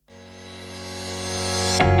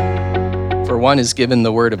For one is given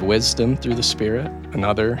the word of wisdom through the Spirit,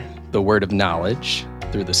 another the word of knowledge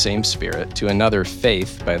through the same Spirit, to another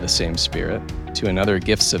faith by the same Spirit, to another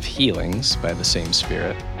gifts of healings by the same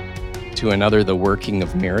Spirit, to another the working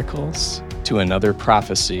of miracles, to another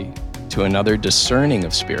prophecy, to another discerning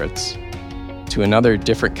of spirits, to another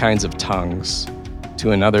different kinds of tongues,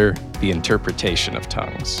 to another the interpretation of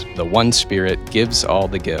tongues. The one Spirit gives all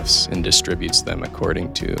the gifts and distributes them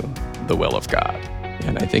according to the will of God.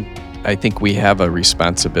 And I think we have a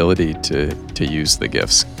responsibility to use the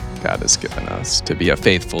gifts God has given us, to be a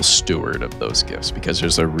faithful steward of those gifts, because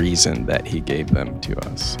there's a reason that He gave them to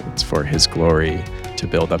us. It's for His glory, to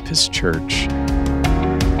build up His church.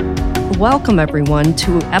 Welcome, everyone,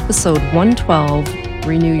 to episode 112,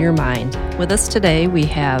 Renew Your Mind. With us today, we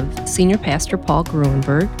have Senior Pastor Paul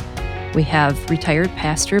Gruenberg. We have retired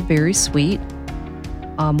Pastor Barry Sweet.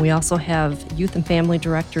 We also have Youth and Family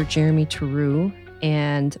Director Jeremy Theroux,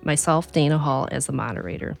 and myself, Dana Hall, as the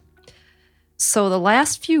moderator. So the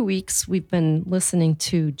last few weeks, we've been listening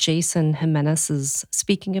to Jason Jimenez's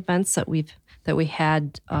speaking events that we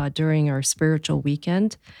had during our spiritual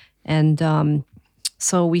weekend. And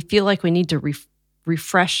so we feel like we need to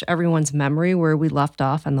refresh everyone's memory where we left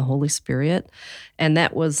off on the Holy Spirit. And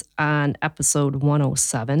that was on episode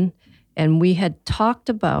 107. And we had talked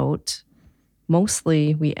about,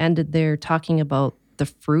 mostly we ended there talking about the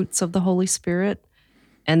fruits of the Holy Spirit.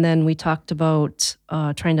 And then we talked about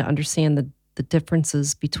trying to understand the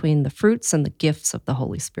differences between the fruits and the gifts of the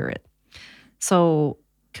Holy Spirit. So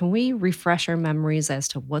can we refresh our memories as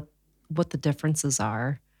to what the differences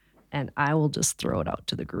are? And I will just throw it out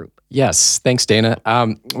to the group. Yes, thanks, Dana.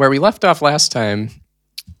 Where we left off last time,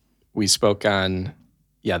 we spoke on,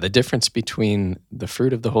 the difference between the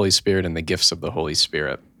fruit of the Holy Spirit and the gifts of the Holy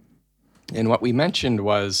Spirit. And what we mentioned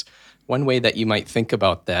was one way that you might think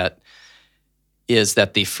about that is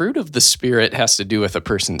that the fruit of the Spirit has to do with a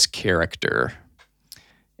person's character.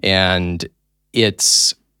 And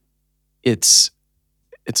it's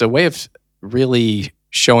a way of really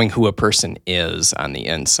showing who a person is on the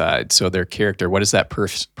inside. So their character, what is that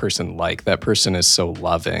person like? That person is so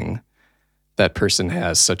loving. That person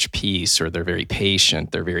has such peace, or they're very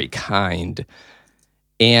patient, they're very kind.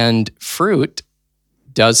 And fruit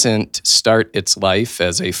doesn't start its life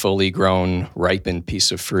as a fully grown, ripened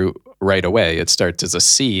piece of fruit right away. It starts as a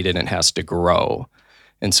seed and it has to grow.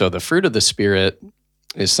 And so the fruit of the Spirit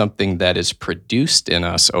is something that is produced in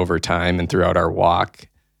us over time and throughout our walk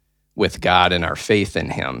with God and our faith in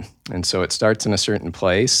Him. And so it starts in a certain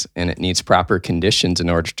place and it needs proper conditions in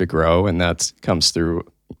order to grow. And that comes through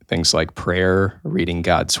things like prayer, reading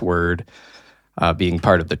God's Word, being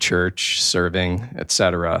part of the church, serving,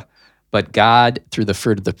 etc. But God, through the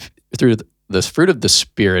fruit of the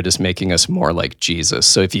Spirit, is making us more like Jesus.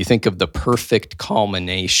 So if you think of the perfect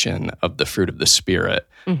culmination of the fruit of the Spirit,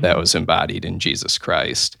 that was embodied in Jesus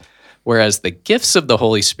Christ. Whereas the gifts of the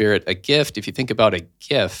Holy Spirit, a gift, if you think about a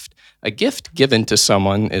gift given to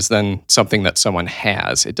someone is then something that someone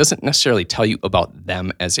has. It doesn't necessarily tell you about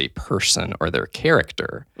them as a person or their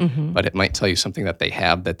character, but it might tell you something that they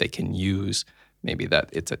have that they can use, maybe that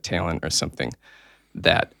it's a talent or something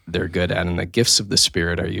that they're good at. And the gifts of the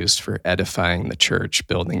Spirit are used for edifying the church,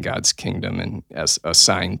 building God's kingdom, and as a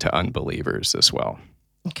sign to unbelievers as well.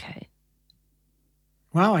 Okay.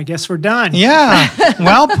 Well, I guess we're done. Yeah,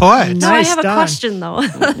 well put. No, I have a question, though.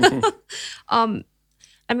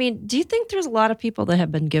 Do you think there's a lot of people that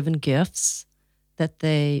have been given gifts that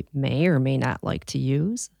they may or may not like to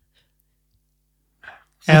use?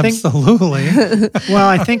 Absolutely.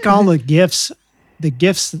 I think all the gifts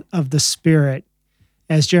of the Spirit,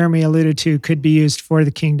 as Jeremy alluded to, could be used for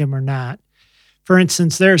the kingdom or not. For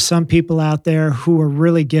instance, there are some people out there who are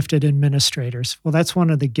really gifted administrators. Well, that's one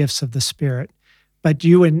of the gifts of the Spirit, but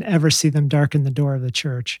you wouldn't ever see them darken the door of the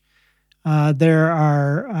church. There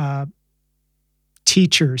are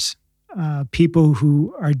teachers, people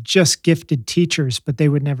who are just gifted teachers, but they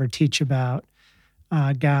would never teach about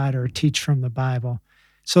God or teach from the Bible.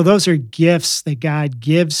 So those are gifts that God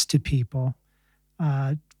gives to people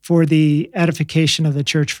for the edification of the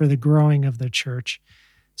church, for the growing of the church.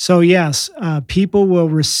 So yes, people will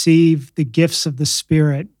receive the gifts of the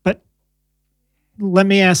Spirit, but let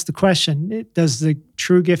me ask the question, does the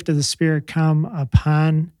true gift of the Spirit come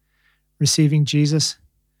upon receiving Jesus,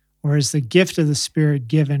 or is the gift of the Spirit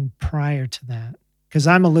given prior to that? Because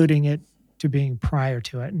I'm alluding it to being prior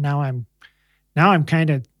to it. Now I'm kind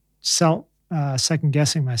of second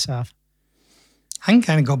guessing myself. I can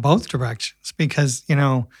kind of go both directions because,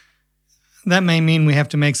 that may mean we have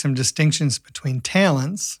to make some distinctions between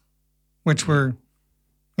talents, which were,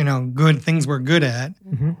 good things we're good at,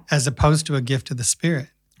 Mhm. as opposed to a gift of the Spirit.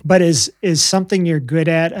 But is something you're good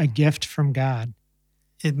at a gift from God?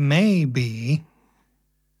 It may be.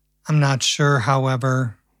 I'm not sure,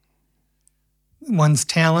 however, one's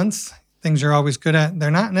talents, things you're always good at,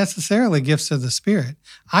 they're not necessarily gifts of the Spirit.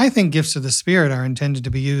 I think gifts of the Spirit are intended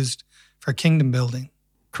to be used for kingdom building.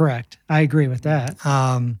 Correct. I agree with that.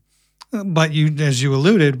 But as you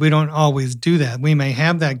alluded, we don't always do that. We may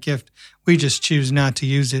have that gift, we just choose not to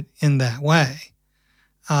use it in that way.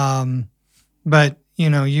 But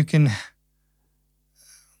you can,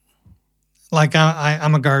 like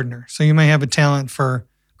I'm a gardener, so you may have a talent for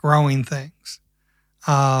growing things.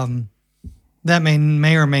 That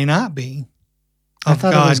may or may not be I of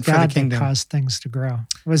thought God it was for the God that kingdom. caused things to grow.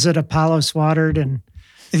 Was it Apollos watered and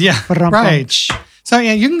Yeah, Ba-dum-bum. right. So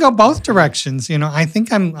you can go both directions. I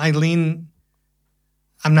think I'm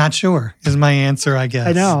not sure is my answer, I guess.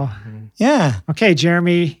 I know. Yeah. Okay,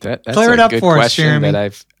 Jeremy. That's Clear it a up good for us, question Jeremy.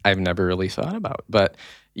 that I've never really thought about. But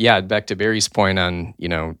yeah, back to Barry's point on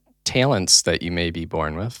talents that you may be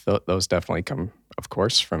born with. Those definitely come, of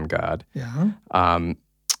course, from God. Yeah.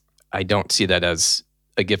 I don't see that as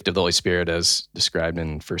a gift of the Holy Spirit as described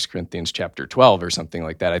in 1 Corinthians chapter 12 or something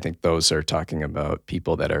like that. I think those are talking about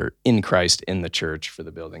people that are in Christ in the church for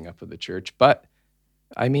the building up of the church. But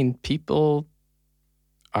I mean, people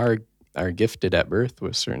are gifted at birth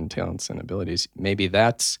with certain talents and abilities. Maybe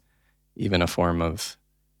that's even a form of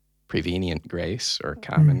prevenient grace or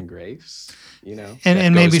common grace, that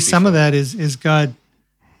And maybe goes some of before. that is God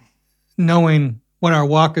knowing what our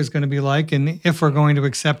walk is going to be like and if we're going to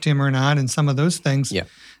accept him or not and some of those things. Yeah.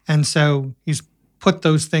 And so he's put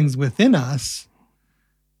those things within us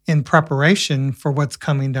in preparation for what's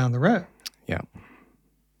coming down the road. Yeah.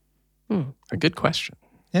 A good question.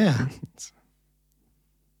 Yeah.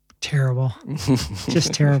 Terrible.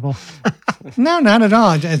 Just terrible. No, not at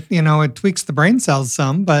all. It tweaks the brain cells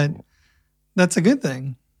some, but that's a good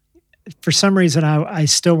thing. For some reason, I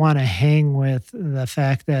still want to hang with the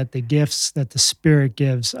fact that the gifts that the Spirit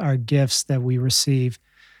gives are gifts that we receive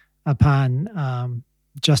upon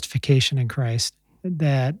justification in Christ.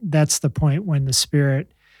 That's the point when the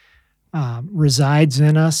Spirit resides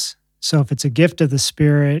in us. So if it's a gift of the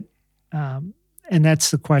Spirit, and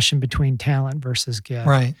that's the question between talent versus gift.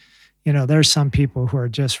 Right. There's some people who are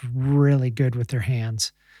just really good with their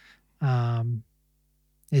hands.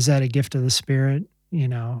 Is that a gift of the Spirit?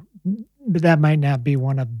 But that might not be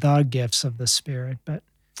one of the gifts of the Spirit. But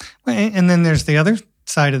And then there's the other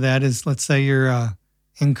side of that is, let's say you're an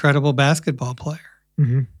incredible basketball player.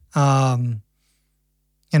 mhm.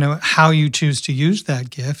 How you choose to use that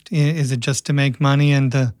gift. Is it just to make money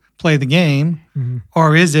and to play the game? Mhm.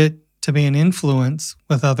 Or is it to be an influence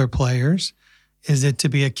with other players? Is it to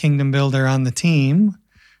be a kingdom builder on the team?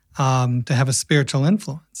 To have a spiritual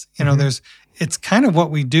influence? It's kind of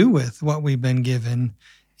what we do with what we've been given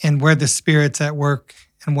and where the Spirit's at work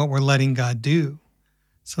and what we're letting God do.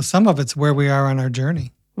 So some of it's where we are on our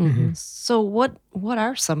journey. Mhm. So what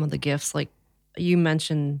are some of the gifts? Like you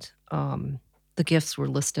mentioned, the gifts were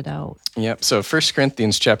listed out. Yep. So 1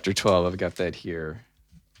 Corinthians chapter 12, I've got that here.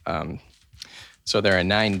 So there are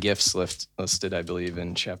 9 gifts listed, I believe,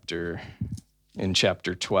 in chapter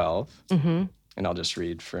 12. Mm-hmm. And I'll just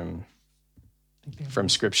read from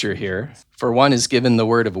Scripture here. For one is given the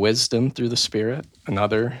word of wisdom through the Spirit,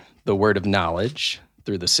 another the word of knowledge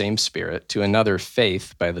through the same Spirit, to another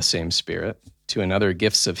faith by the same Spirit, to another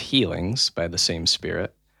gifts of healings by the same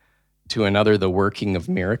Spirit, to another the working of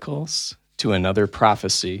miracles, to another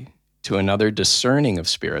prophecy, to another discerning of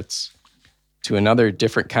spirits, to another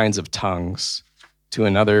different kinds of tongues, to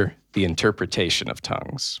another the interpretation of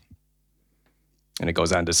tongues. And it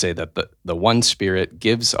goes on to say that the one Spirit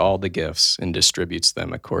gives all the gifts and distributes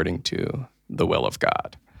them according to the will of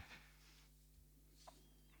God.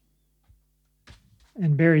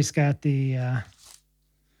 And Barry's got the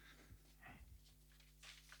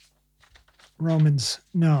Romans.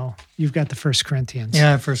 No, you've got the 1 Corinthians.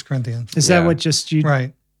 Yeah, 1 Corinthians. Is Yeah. that what just you?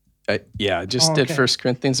 Right. Yeah, I just Oh, did okay. 1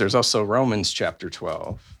 Corinthians. There's also Romans chapter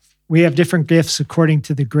 12. We have different gifts according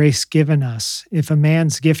to the grace given us. If a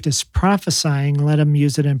man's gift is prophesying, let him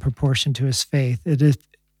use it in proportion to his faith.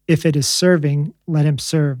 If it is serving, let him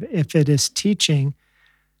serve. If it is teaching,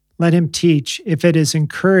 let him teach. If it is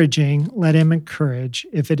encouraging, let him encourage.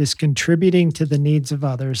 If it is contributing to the needs of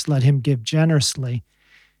others, let him give generously.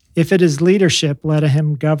 If it is leadership, let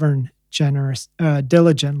him govern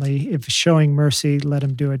diligently. If showing mercy, let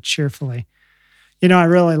him do it cheerfully. I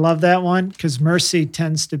really love that one because mercy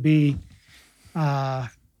tends to be,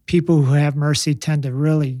 people who have mercy tend to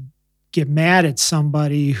really get mad at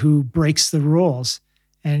somebody who breaks the rules.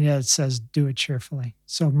 And it says, do it cheerfully.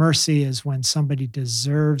 So mercy is when somebody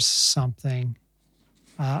deserves something,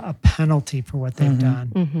 a penalty for what they've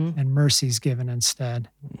done, and mercy is given instead.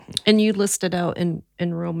 And you listed out in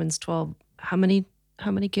Romans 12, how many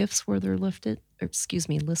gifts were there listed?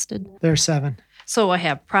 There are 7. So I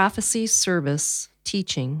have prophecy, service,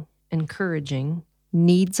 teaching, encouraging,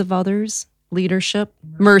 needs of others, leadership.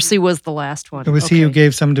 Mercy was the last one. It was he who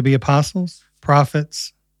gave some to be apostles,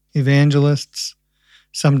 prophets, evangelists,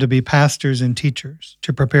 some to be pastors and teachers,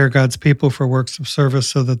 to prepare God's people for works of service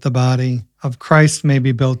so that the body of Christ may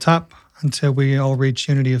be built up until we all reach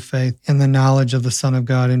unity of faith in the knowledge of the Son of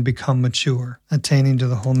God and become mature, attaining to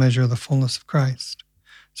the whole measure of the fullness of Christ.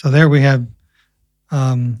 So there we have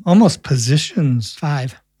almost positions.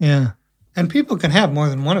 5. Yeah. And people can have more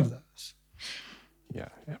than one of those. Yeah,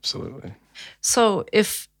 absolutely. So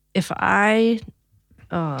if I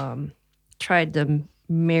tried to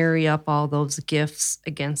marry up all those gifts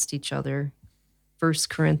against each other, 1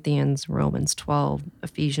 Corinthians, Romans 12,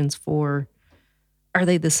 Ephesians 4, are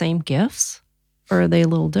they the same gifts or are they a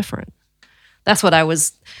little different? That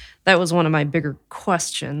was one of my bigger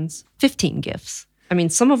questions. 15 gifts. I mean,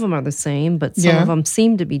 some of them are the same, but some of them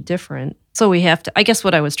seem to be different. So we have to, I guess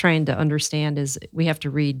what I was trying to understand is we have to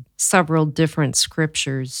read several different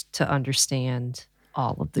scriptures to understand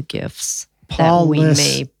all of the gifts Paul that we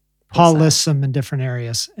lists, may Paul possess. lists them in different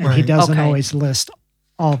areas, and he doesn't always list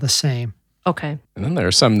all the same. Okay. And then there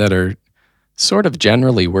are some that are sort of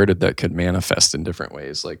generally worded that could manifest in different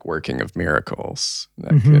ways, like working of miracles.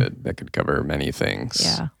 That could cover many things.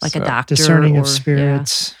 Yeah, like a doctor. Discerning or, of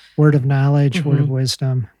spirits, word of knowledge, word of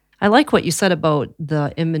wisdom. I like what you said about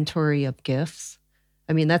the inventory of gifts.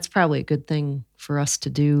 I mean, that's probably a good thing for us to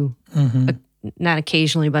do, not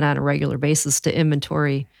occasionally, but on a regular basis, to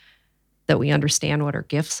inventory that we understand what our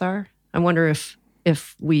gifts are. I wonder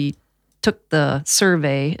if we took the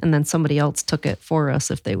survey and then somebody else took it for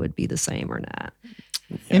us, if they would be the same or not.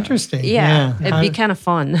 Yeah. Interesting. Yeah. It'd be kind of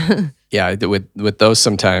fun. Yeah, with those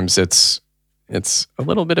sometimes it's a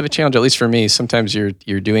little bit of a challenge, at least for me. Sometimes you're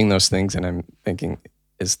doing those things and I'm thinking,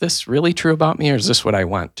 is this really true about me or is this what I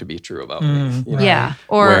want to be true about me? You know? Yeah.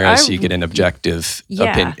 Or whereas you get an objective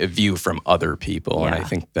view from other people. Yeah. And I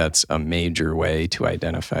think that's a major way to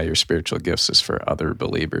identify your spiritual gifts is for other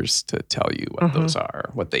believers to tell you what those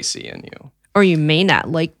are, what they see in you. Or you may not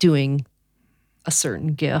like doing a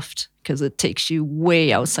certain gift because it takes you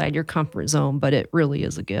way outside your comfort zone, but it really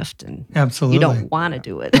is a gift and absolutely you don't want to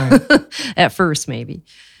do it at first maybe.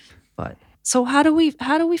 But so how do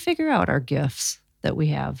we figure out our gifts that we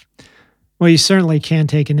have? Well, you certainly can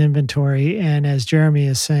take an inventory, and as Jeremy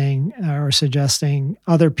is saying or suggesting,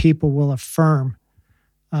 other people will affirm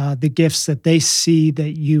the gifts that they see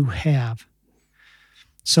that you have.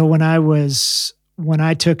 So when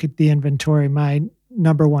I took the inventory, my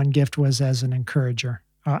number one gift was as an encourager.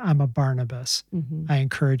 I'm a Barnabas. I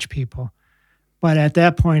encourage people. But at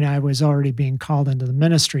that point, I was already being called into the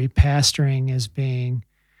ministry. Pastoring is being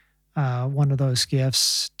one of those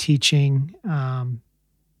gifts, teaching,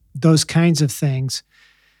 those kinds of things.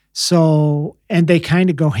 So, and they kind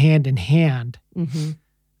of go hand in hand.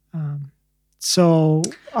 So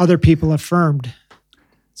other people affirmed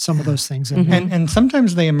some of those things. And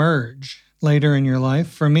sometimes they emerge later in your life.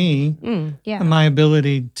 For me, my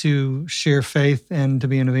ability to share faith and to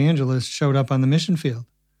be an evangelist showed up on the mission field.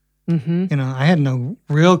 You know, I had no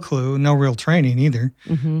real clue, no real training either,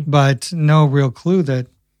 but no real clue that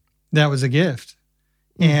was a gift.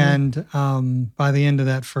 And by the end of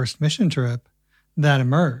that first mission trip, that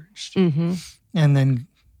emerged. And then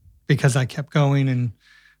because I kept going and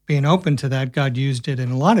being open to that, God used it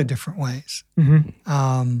in a lot of different ways.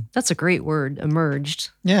 That's a great word, emerged.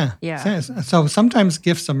 Yeah. So sometimes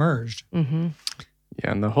gifts emerged. Yeah,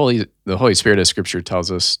 and the Holy Spirit, as Scripture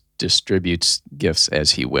tells us, distributes gifts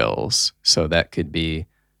as He wills. So that could be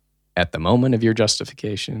at the moment of your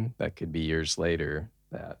justification. That could be years later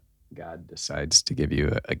that God decides to give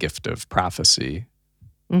you a gift of prophecy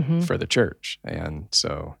for the church. And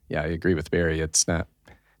so, yeah, I agree with Barry. It's not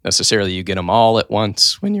necessarily you get them all at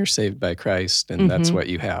once when you're saved by Christ, and that's what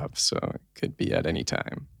you have. So it could be at any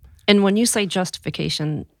time. And when you say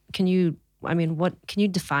justification, can you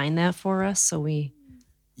define that for us so we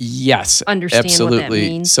understand absolutely. what that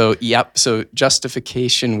means? So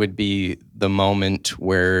justification would be the moment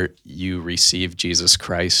where you receive Jesus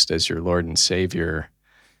Christ as your Lord and Savior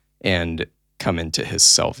and come into His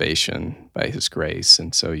salvation by His grace.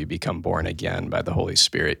 And so you become born again by the Holy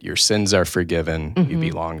Spirit. Your sins are forgiven. You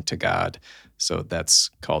belong to God. So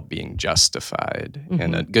that's called being justified.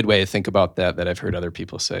 And a good way to think about that I've heard other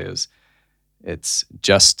people say is, it's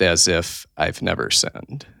just as if I've never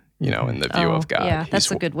sinned. in the view of God. Yeah,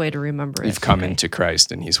 that's a good way to remember it. You've come into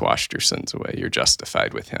Christ and he's washed your sins away. You're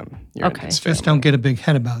justified with him. You're in his Just family. don't get a big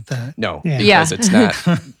head about that. No, Yeah. because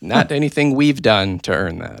it's not anything we've done to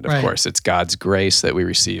earn that. Of Right. course, it's God's grace that we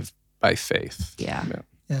receive by faith. Yeah.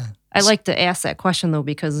 Yeah. I like to ask that question though,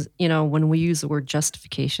 because, when we use the word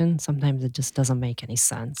justification, sometimes it just doesn't make any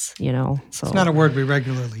sense, So It's not a word we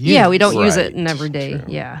regularly use. Yeah, we don't use it Right. in everyday. True.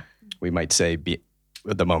 Yeah. We might say,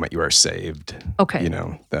 the moment you are saved. Okay.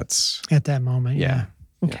 That's At that moment, yeah.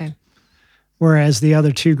 Okay. Whereas the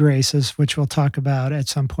other two graces, which we'll talk about at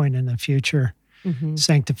some point in the future, Mm-hmm.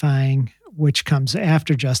 sanctifying, which comes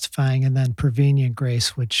after justifying, and then prevenient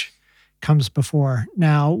grace, which comes before.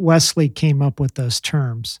 Now, Wesley came up with those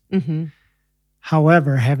terms. Mm-hmm.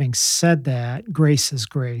 However, having said that, grace is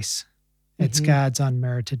grace. It's Mhm. God's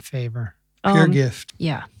unmerited favor. Pure gift.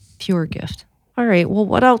 Yeah. Pure gift. All right. Well,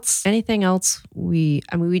 what else? Anything else? We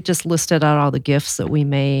just listed out all the gifts that we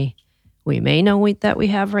may know that we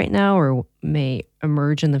have right now or may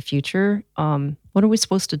emerge in the future. What are we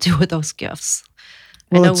supposed to do with those gifts?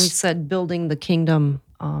 Well, I know we it's- said building the kingdom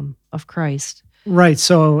of Christ. Right.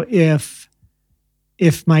 So if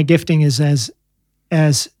my gifting is as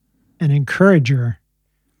an encourager,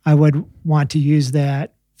 I would want to use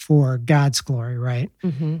that for God's glory, right?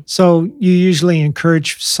 Mm-hmm. So you usually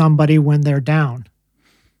encourage somebody when they're down,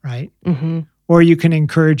 right? Mm-hmm. Or you can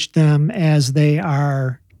encourage them as they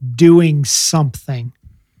are doing something.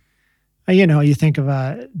 You think of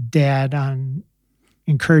a dad on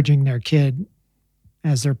encouraging their kid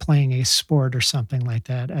as they're playing a sport or something like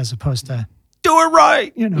that, as opposed to do it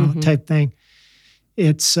right, Mhm. type thing.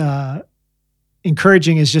 It's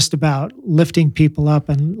encouraging is just about lifting people up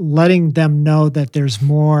and letting them know that there's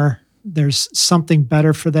more, there's something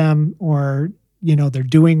better for them, or they're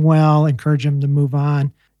doing well. Encourage them to move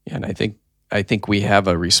on. Yeah, and I think we have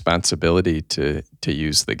a responsibility to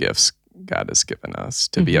use the gifts God has given us,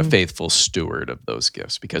 to be a Mhm. faithful steward of those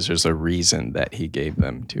gifts, because there's a reason that he gave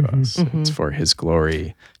them to Mhm. us. It's for his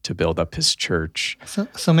glory, to build up his church.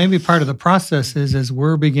 So maybe part of the process is as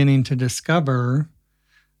we're beginning to discover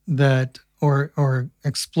that or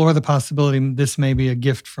explore the possibility this may be a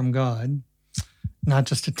gift from God, not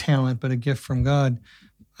just a talent, but a gift from God.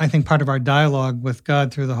 I think part of our dialogue with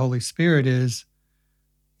God through the Holy Spirit is,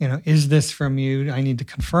 is this from you? I need to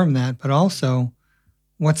confirm that, but also,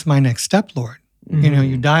 what's my next step, Lord?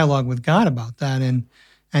 You dialogue with God about that,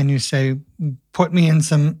 and you say, put me in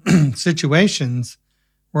some situations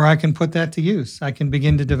where I can put that to use. I can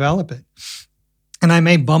begin to develop it. And I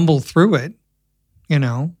may bumble through it,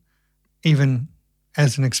 even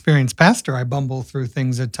as an experienced pastor, I bumble through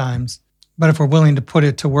things at times. But if we're willing to put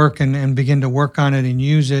it to work and begin to work on it and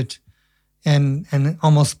use it and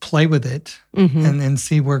almost play with it Mm-hmm. and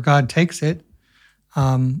see where God takes it,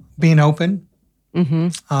 being open,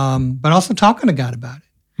 Mm-hmm. but also talking to God about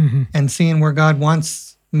it Mhm. and seeing where God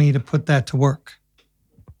wants me to put that to work.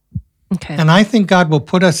 Okay. And I think God will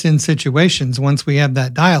put us in situations once we have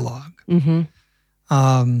that dialogue. Mm-hmm.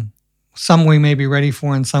 Some we may be ready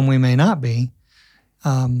for and some we may not be,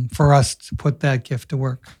 for us to put that gift to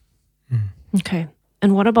work. Okay.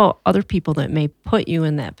 And what about other people that may put you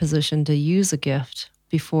in that position to use a gift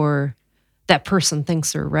before that person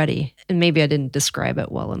thinks they're ready? And maybe I didn't describe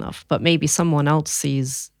it well enough, but maybe someone else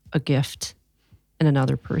sees a gift in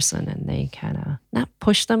another person and they kind of not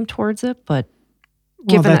push them towards it, but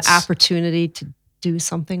give them an that's- opportunity to do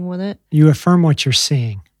something with it. You affirm what you're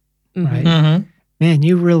seeing, Mhm. right? Mm-hmm. Man,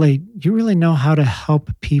 you really know how to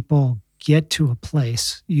help people get to a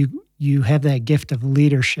place. You have that gift of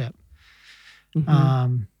leadership.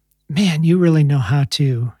 Mhm. Man, you really know how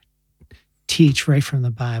to teach right from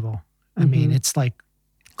the Bible. I mean, Mhm. it's like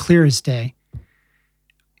clear as day.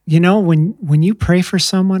 When you pray for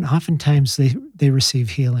someone, oftentimes they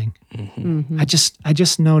receive healing. Mm-hmm. Mhm. I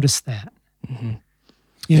just noticed that. Mm-hmm.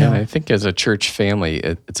 You Yeah, know, I think as a church family,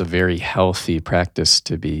 it's a very healthy practice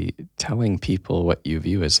to be telling people what you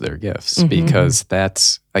view as their gifts, Mhm. because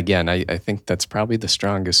that's, again, I think that's probably the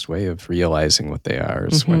strongest way of realizing what they are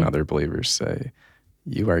is when Mhm. other believers say,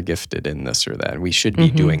 you are gifted in this or that. And we should be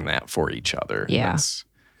Mhm. doing that for each other. Yeah. That's-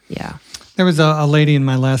 Yeah. There was a lady in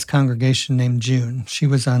my last congregation named June. She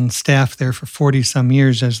was on staff there for 40 some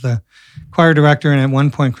years as the choir director and at one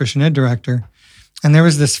point Christian ed director. And there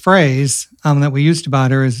was this phrase that we used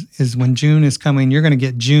about her is when June is coming, you're going to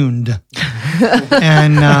get Juned.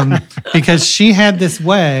 And because she had this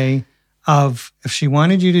way of, if she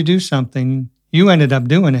wanted you to do something, you ended up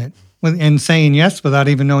doing it and saying yes without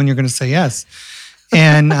even knowing you're going to say yes.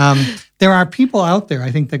 And there are people out there,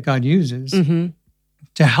 I think, that God uses Mm-hmm.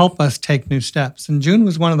 to help us take new steps. And June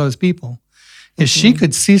was one of those people. Is she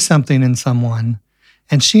could see something in someone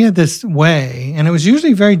And she had this way, and it was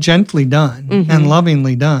usually very gently done and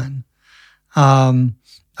lovingly done,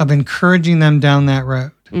 of encouraging them down that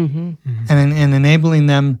road and enabling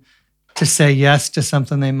them to say yes to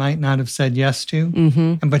something they might not have said yes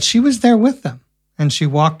to. But she was there with them, and she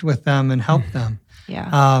walked with them and helped them.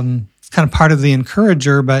 Yeah. It's kind of part of the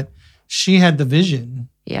encourager, but she had the vision.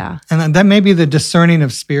 Yeah. And that may be the discerning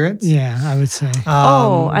of spirits. Yeah, I would say.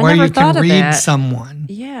 I where never you thought can of read that. someone.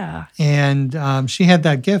 Yeah. And she had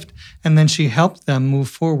that gift, and then she helped them move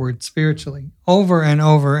forward spiritually over and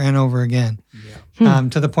over and over again,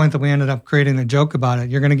 to the point that we ended up creating a joke about it.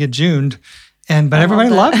 You're going to get Juned, but everybody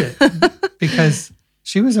loved it because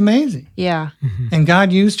she was amazing. Yeah. And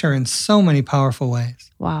God used her in so many powerful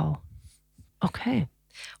ways. Wow. Okay.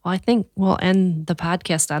 Well, I think we'll end the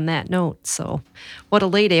podcast on that note. So, what a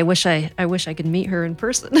lady! I wish I could meet her in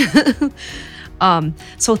person.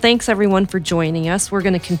 So, thanks everyone for joining us. We're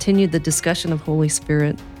going to continue the discussion of Holy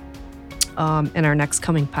Spirit in our next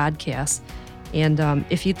coming podcast. And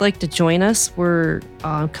if you'd like to join us, we're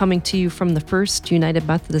coming to you from the First United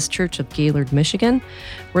Methodist Church of Gaylord, Michigan.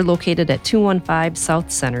 We're located at 215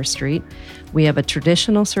 South Center Street. We have a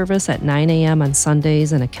traditional service at 9 a.m. on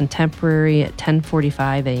Sundays and a contemporary at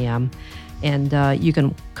 10:45 a.m. And you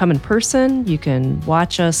can come in person. You can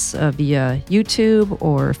watch us via YouTube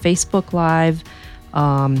or Facebook Live.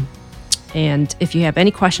 And if you have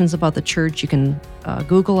any questions about the church, you can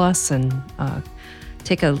Google us and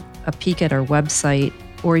take a peek at our website,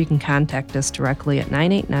 or you can contact us directly at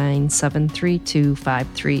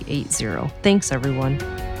 989-732-5380. Thanks, everyone.